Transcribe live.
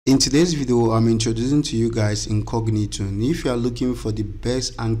In today's video, I'm introducing to you guys Incogniton. If you are looking for the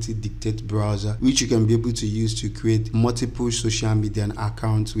best anti-detect browser which you can be able to use to create multiple social media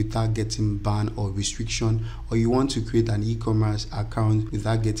accounts without getting banned or restriction, or you want to create an e-commerce account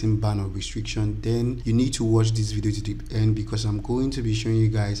without getting banned or restriction, then you need to watch this video to the end, because I'm going to be showing you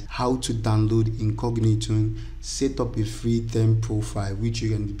guys how to download Incogniton, set up a free theme profile which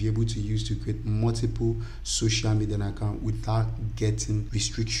you can be able to use to create multiple social media accounts without getting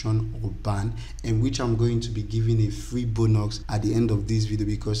restriction or ban, and which I'm going to be giving a free bonus at the end of this video,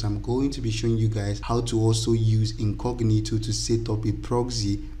 because I'm going to be showing you guys how to also use Incognito to set up a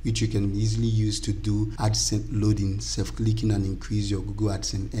proxy which you can easily use to do Adsense loading, self-clicking, and increase your Google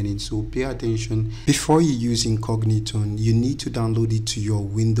Adsense earnings. So pay attention. Before you use Incogniton, you need to download it to your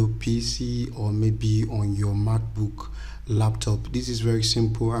Windows PC or maybe on your MacBook laptop. This is very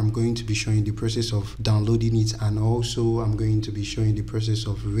simple. I'm going to be showing the process of downloading it, and also I'm going to be showing the process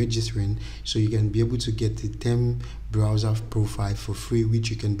of registering, so you can be able to get the theme browser profile for free, which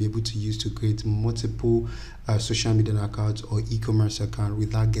you can be able to use to create multiple social media accounts or e-commerce account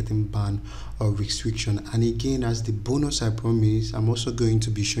without getting banned or restriction. And again, as the bonus I promised, I'm also going to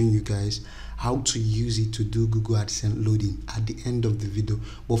be showing you guys how to use it to do Google Adsense loading at the end of the video.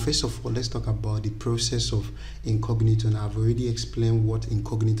 But first of all, let's talk about the process of Incogniton. I've already explained what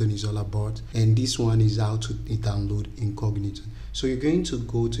Incogniton is all about, and this one is how to download Incogniton. So you're going to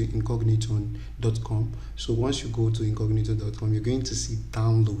go to incogniton.com. So once you go to incogniton.com, you're going to see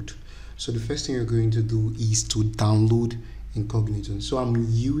download. So the first thing you're going to do is to download Incogniton. So I'm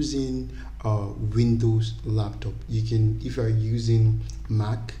using Windows laptop. You can, if you're using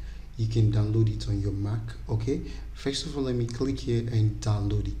Mac, you can download it on your Mac. Okay, first of all, let me click here and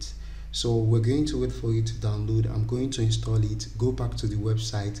download it. So we're going to wait for it to download. I'm going to install it, go back to the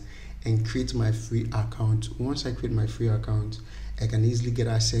website and create my free account. Once I create my free account, I can easily get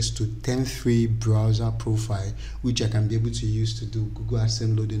access to 10 free browser profile which I can be able to use to do Google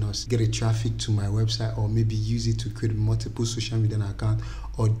Adsense loading, or get a traffic to my website, or maybe use it to create multiple social media account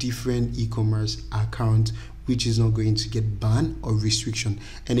or different e-commerce account which is not going to get banned or restriction.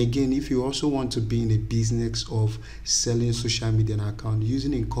 And again, if you also want to be in a business of selling social media account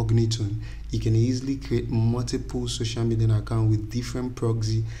using Incogniton, you can easily create multiple social media account with different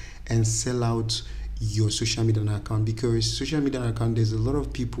proxy and sell out your social media account, because social media account, there's a lot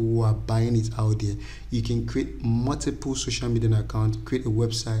of people who are buying it out there. You can create multiple social media accounts, create a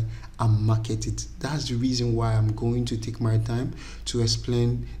website and market it. That's the reason why I'm going to take my time to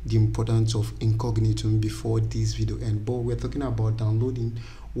explain the importance of Incogniton before this video ends. But we're talking about downloading.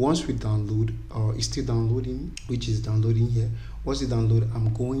 Once we download, it's still downloading, which is downloading here. Once it download,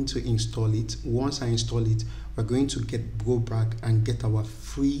 I'm going to install it. Once I install it, we're going to go back and get our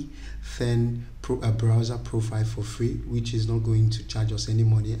free theme browser profile for free, which is not going to charge us any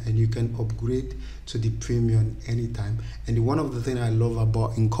money, and you can upgrade to the premium anytime. And one of the things I love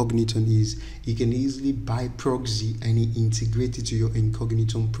about Incogniton is you can easily buy proxy and integrate it to your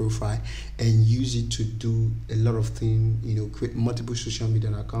Incogniton profile and use it to do a lot of things, you know, create multiple social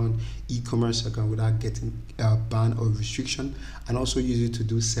media account, e-commerce account without getting banned or restriction, and also use it to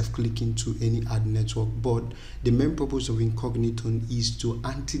do self-clicking to any ad network. But the main purpose of Incogniton is to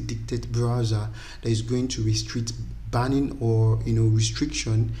anti-detect browser that is going to restrict banning or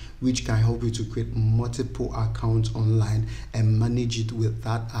restriction, which can help you to create multiple accounts online and manage it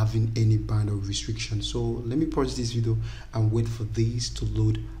without having any ban or restriction. So let me pause this video and wait for this to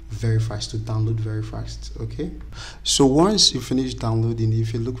load very fast, to download very fast. Okay, so once you finish downloading,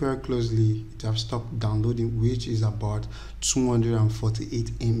 if you look very closely, it has stopped downloading, which is about 248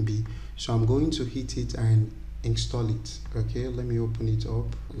 MB. So I'm going to hit it and install it. Okay, let me open it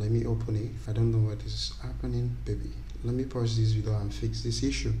up. Let me open it. I don't know what is happening, baby. Let me pause this video and fix this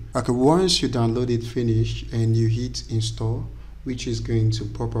issue. Okay, once you download it, finish, and you hit install, which is going to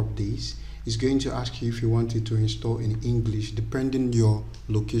pop up this. It's going to ask you if you want it to install in English, depending your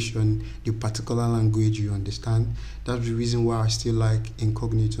location, the particular language you understand. That's the reason why I still like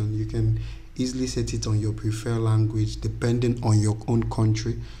Incogniton. You can easily set it on your preferred language depending on your own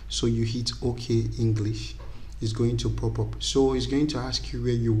country. So you hit OK English, it's going to pop up. So it's going to ask you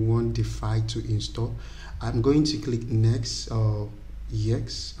where you want the file to install. I'm going to click next,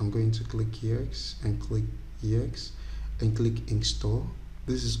 EX. I'm going to click EX and click EX and click install.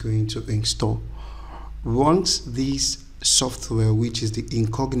 This is going to install. Once this software, which is the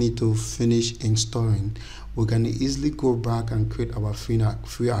Incogniton, finish installing, we can easily go back and create our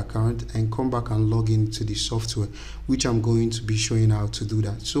free account and come back and log into the software, which I'm going to be showing how to do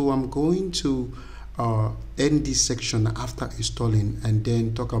that. So I'm going to end this section after installing and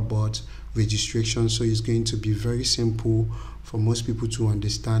then talk about registration. So it's going to be very simple for most people to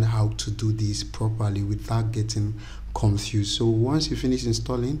understand how to do this properly without getting confused. So once you finish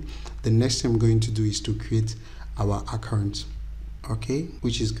installing, the next thing I'm going to do is to create our account, okay,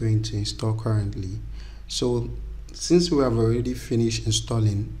 which is going to install currently. So since we have already finished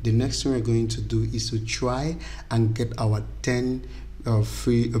installing, the next thing we're going to do is to try and get our 10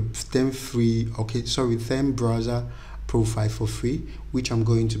 browser profile for free, which I'm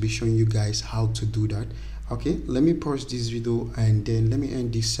going to be showing you guys how to do that. Okay, let me pause this video and then let me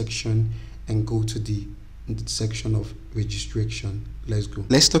end this section and go to the section of registration. Let's go.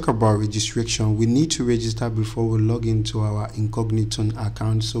 Let's talk about registration. We need to register before we log into our Incogniton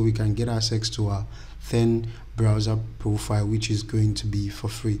account so we can get access to our 10 browser profile, which is going to be for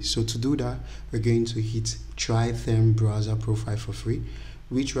free. So to do that, we're going to hit try 10 browser profile for free,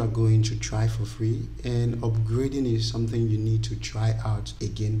 which we are going to try for free, and upgrading is something you need to try out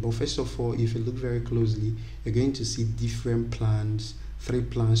again. But first of all, if you look very closely, you're going to see different plans, 3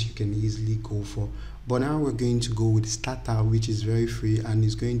 plans you can easily go for. But now we're going to go with starter, which is very free and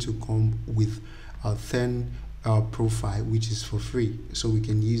is going to come with a 10 profile, which is for free, so we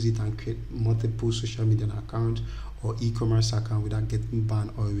can use it and create multiple social media accounts or e-commerce account without getting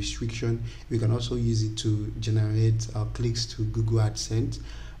banned or restriction. We can also use it to generate clicks to Google Adsense.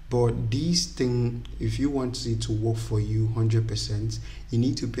 But this thing, if you want it to work for you 100%, you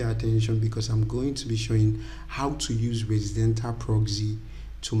need to pay attention, because I'm going to be showing how to use residential proxy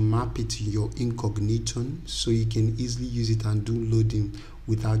to map it to your Incogniton, so you can easily use it and do loading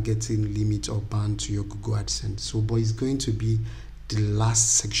without getting limit or banned to your Google Adsense. So, but it's going to be the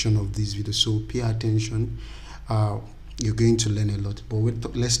last section of this video, so pay attention. You're going to learn a lot.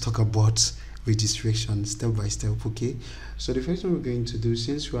 But let's talk about registration step by step. Okay, so the first thing we're going to do,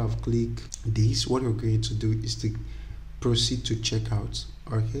 since we have clicked this, what we're going to do is to proceed to checkout.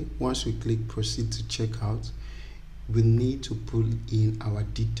 Okay, once we click proceed to checkout, we need to pull in our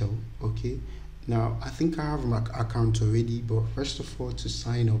detail. Okay, now I think I have my account already, but first of all, to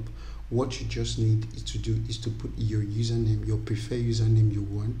sign up, what you just need is to put your username, your preferred username you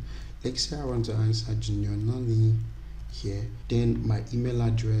want. Let's say I want to answer Junior Nolly here, then my email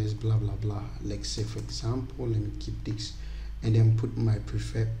address, blah blah blah. Let's say, for example, let me keep this, and then put my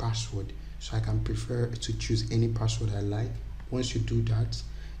preferred password. So I can prefer to choose any password I like. Once you do that,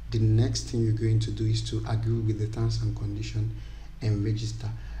 the next thing you're going to do is to agree with the terms and conditions and register.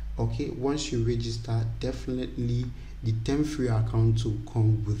 Okay, once you register, definitely the 10 free account will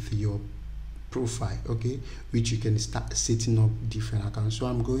come with your profile, okay, which you can start setting up different accounts. So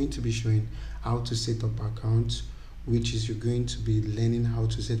I'm going to be showing how to set up accounts, which is you're going to be learning how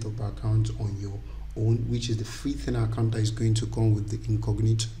to set up accounts on your own, which is the free thing account that is going to come with the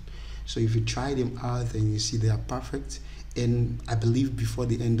Incogniton. So if you try them out and you see they are perfect, and I believe before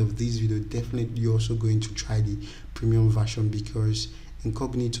the end of this video, definitely you're also going to try the premium version, because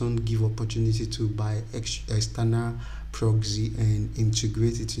Incogniton give opportunity to buy external proxy and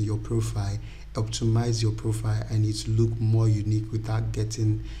integrate it in your profile, optimize your profile, and it look more unique without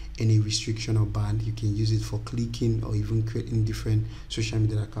getting any restriction or ban. You can use it for clicking or even creating different social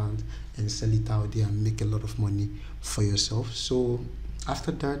media accounts and sell it out there and make a lot of money for yourself. So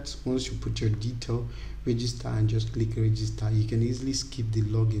after that, once you put your detail, register and just click register. You can easily skip the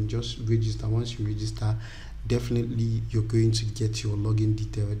login, just register. Once you register, definitely you're going to get your login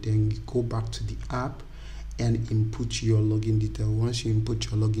detail. Then go back to the app and input your login detail. Once you input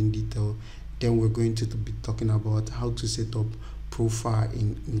your login detail, then we're going to be talking about how to set up profile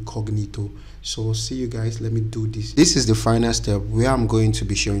in Incognito. So see you guys, let me do this. This is the final step where I'm going to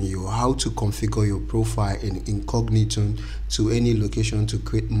be showing you how to configure your profile in Incogniton to any location to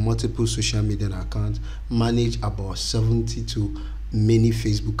create multiple social media accounts, manage about 70 to many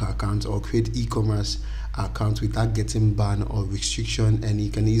Facebook accounts, or create e-commerce accounts without getting banned or restriction. And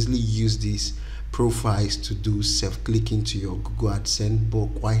you can easily use these profiles to do self-clicking to your Google AdSense, but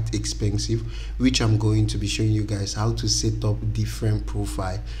quite expensive, which I'm going to be showing you guys how to set up different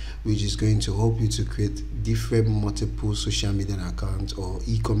profile, which is going to help you to create different multiple social media accounts or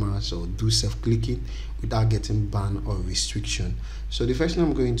e-commerce or do self-clicking without getting banned or restriction. So the first thing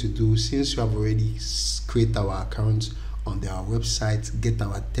I'm going to do, since you have already created our account on their website, get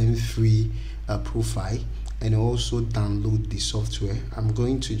our 10 free profile and also download the software. I'm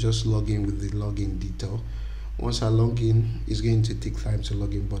going to just log in with the login detail. Once I log in, it's going to take time to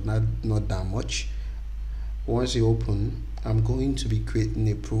log in, but not that much. Once you open, I'm going to be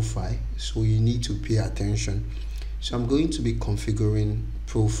creating a profile, so you need to pay attention. So I'm going to be configuring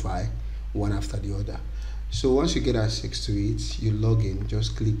profile one after the other. So once you get access to it, you log in,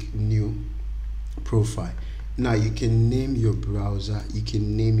 just click new profile. Now you can name your browser, you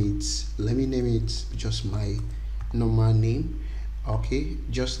can name it, let me name it just my normal name. Okay,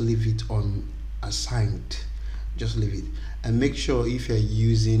 just leave it on assigned, just leave it, and make sure if you're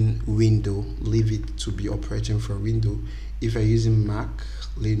using window, leave it to be operating from window. If you're using Mac,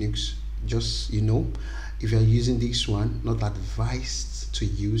 Linux, just if you're using this one, not advised to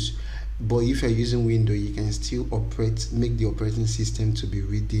use, but if you're using window, you can still make the operating system to be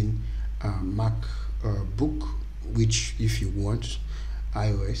reading Mac book, which if you want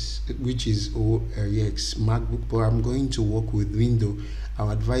iOS, which is yes, MacBook, but I'm going to work with window. I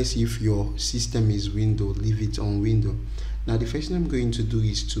would advise, if your system is window, leave it on window. Now the first thing I'm going to do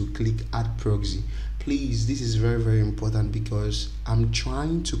is to click add proxy. Please, this is very, very important, because I'm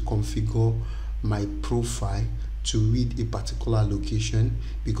trying to configure my profile to read a particular location,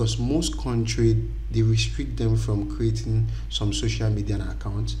 because most countries, they restrict them from creating some social media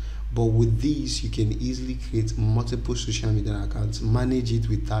accounts. But with this, you can easily create multiple social media accounts, manage it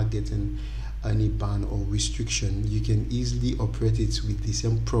without getting any ban or restriction. You can easily operate it with the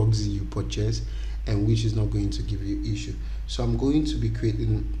same proxy you purchase, and which is not going to give you issue. So I'm going to be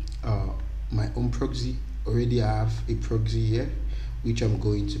creating my own proxy. Already I have a proxy here, which I'm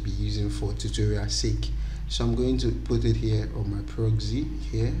going to be using for tutorial sake. So I'm going to put it here on my proxy.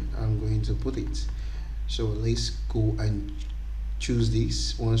 Here I'm going to put it. So let's go and choose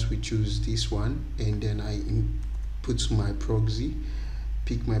this. Once we choose this one, and then I input my proxy,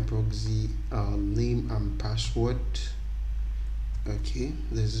 pick my proxy name and password. Okay,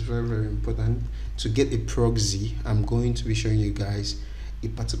 this is very, very important. To get a proxy, I'm going to be showing you guys a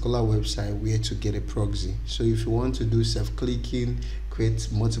particular website where to get a proxy. So if you want to do self-clicking, create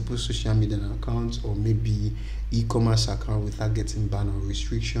multiple social media accounts, or maybe e-commerce account without getting banned or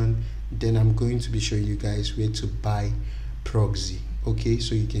restriction, then I'm going to be showing you guys where to buy proxy. Okay,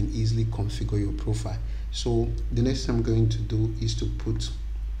 so you can easily configure your profile. So the next thing I'm going to do is to put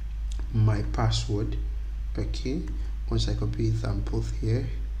my password. Okay, once I copy it and put here,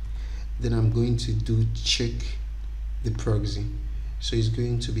 then I'm going to do check the proxy. So it's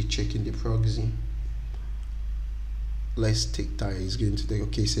going to be checking the proxy. Let's take that. It's going to take,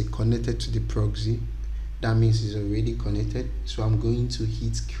 okay, say connected to the proxy. That means it's already connected. So I'm going to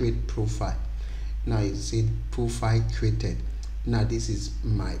hit create profile. Now it said profile created. Now this is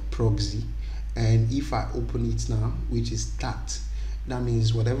my proxy, and if I open it now, which is start, that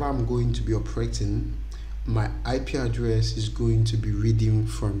means whatever I'm going to be operating, my IP address is going to be reading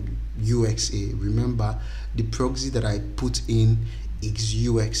from USA. Remember, the proxy that I put in is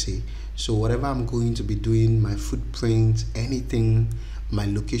USA. So whatever I'm going to be doing, my footprint, anything, my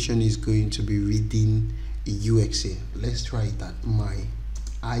location is going to be reading USA. Let's try that. My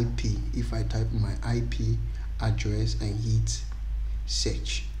IP, if I type my IP address and hit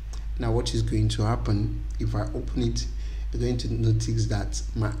search, now what is going to happen, if I open it, you're going to notice that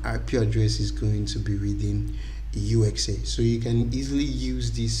my IP address is going to be reading USA. So you can easily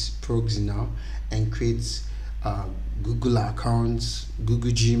use this proxy now and create Google accounts,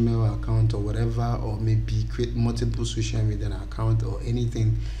 Google Gmail account, or whatever, or maybe create multiple social media account or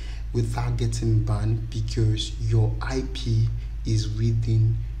anything without getting banned, because your IP is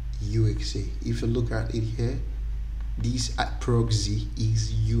reading USA. If you look at it here, this proxy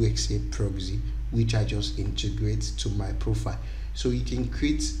is USA proxy, which I just integrate to my profile. So you can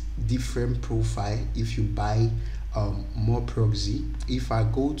create different profile if you buy more proxy. If I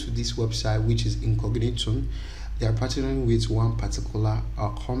go to this website, which is Incogniton, they are partnering with one particular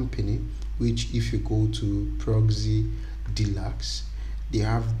company, which if you go to Proxy Deluxe, they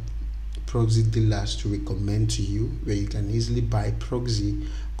have proxy dealers to recommend to you, where you can easily buy proxy,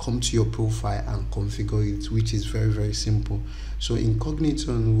 come to your profile and configure it, which is very, very simple. So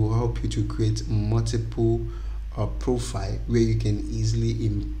Incogniton will help you to create multiple profile where you can easily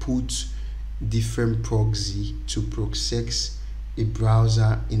input different proxy to process a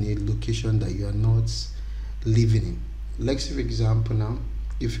browser in a location that you are not living in. Let's say, for example, now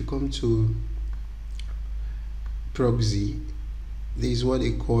if you come to proxy, there is what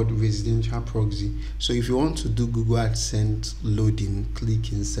they call residential proxy. So if you want to do Google Adsense loading,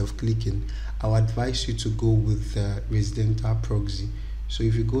 clicking, self-clicking, I would advise you to go with residential proxy. So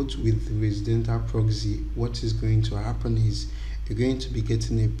if you go with residential proxy, what is going to happen is you're going to be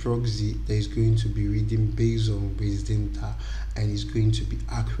getting a proxy that is going to be reading based on residential and is going to be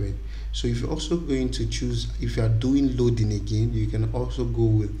accurate. So if you're also going to choose, if you are doing loading again, you can also go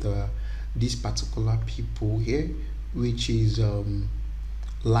with this particular people here, which is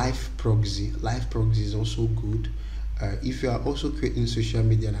live proxy. Live proxy is also good. If you are also creating social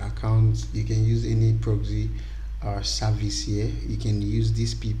media accounts, you can use any proxy service here. You can use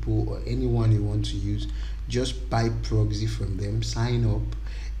these people or anyone you want to use. Just buy proxy from them, sign up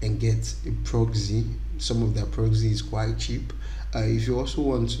and get a proxy. some of their proxy is quite cheap. If you also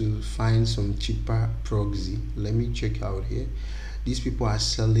want to find some cheaper proxy, let me check out here. These people are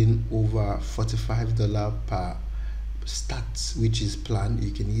selling over $45 per stats, which is planned.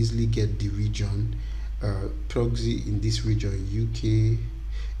 You can easily get the region proxy in this region: UK,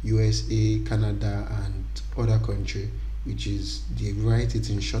 USA, Canada, and other country, which is, they write it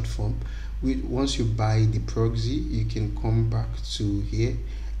in short form. Once you buy the proxy, you can come back to here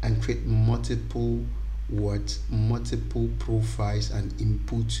and create multiple profiles and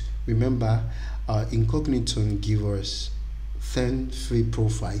input. Remember, Incogniton give us 10 free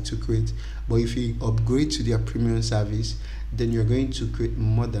profile to create, but if you upgrade to their premium service, then you're going to create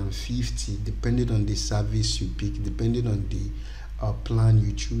more than 50, depending on the service you pick, depending on the plan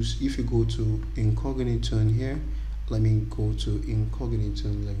you choose. If you go to Incogniton here, let me go to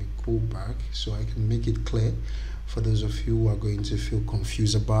Incogniton, let me go back so I can make it clear for those of you who are going to feel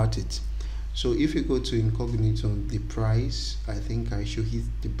confused about it. So if you go to Incogniton, the price, I think I should hit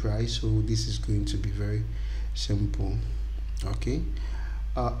the price, so this is going to be very simple. Okay,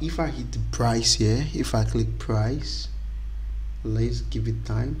 if I hit the price here, if I click price, let's give it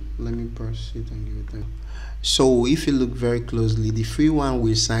time, let me press it and give it time. So if you look very closely, the free one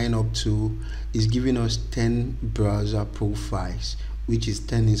we sign up to is giving us 10 browser profiles, which is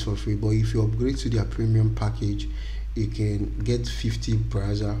 10 is for free. But if you upgrade to their premium package, you can get 50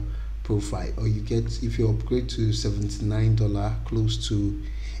 browser profile, or you get, if you upgrade to $79, close to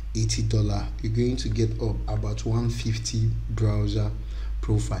 $80, you're going to get up about 150 browser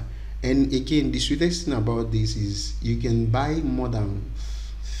profile. And again, the sweetest thing about this is you can buy more than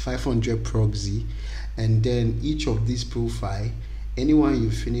 500 proxy, and then each of these profile, anyone you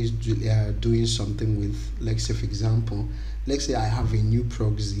finish doing something with, let's say for example, let's say I have a new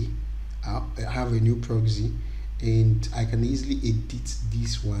proxy, and I can easily edit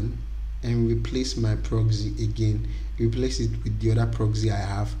this one and replace my proxy again, replace it with the other proxy I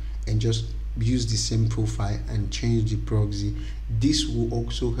have, and just use the same profile and change the proxy. This will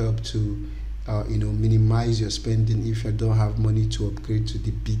also help to minimize your spending if you don't have money to upgrade to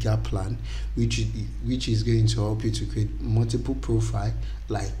the bigger plan, which is going to help you to create multiple profile,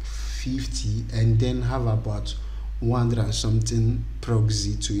 like 50, and then have about 100 and something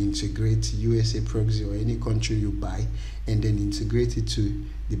proxy to integrate, USA proxy or any country you buy, and then integrate it to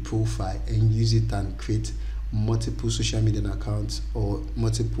the profile and use it and create multiple social media accounts or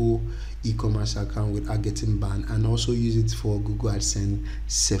multiple e-commerce account without getting banned, and also use it for Google Adsense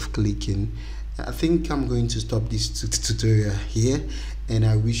self-clicking. I think I'm going to stop this tutorial here, and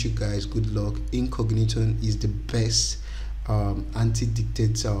I wish you guys good luck. Incogniton is the best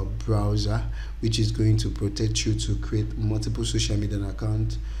anti-detect browser, which is going to protect you to create multiple social media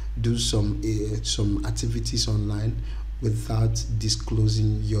accounts, do some activities online without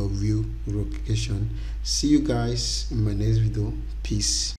disclosing your real location. See you guys in my next video. Peace.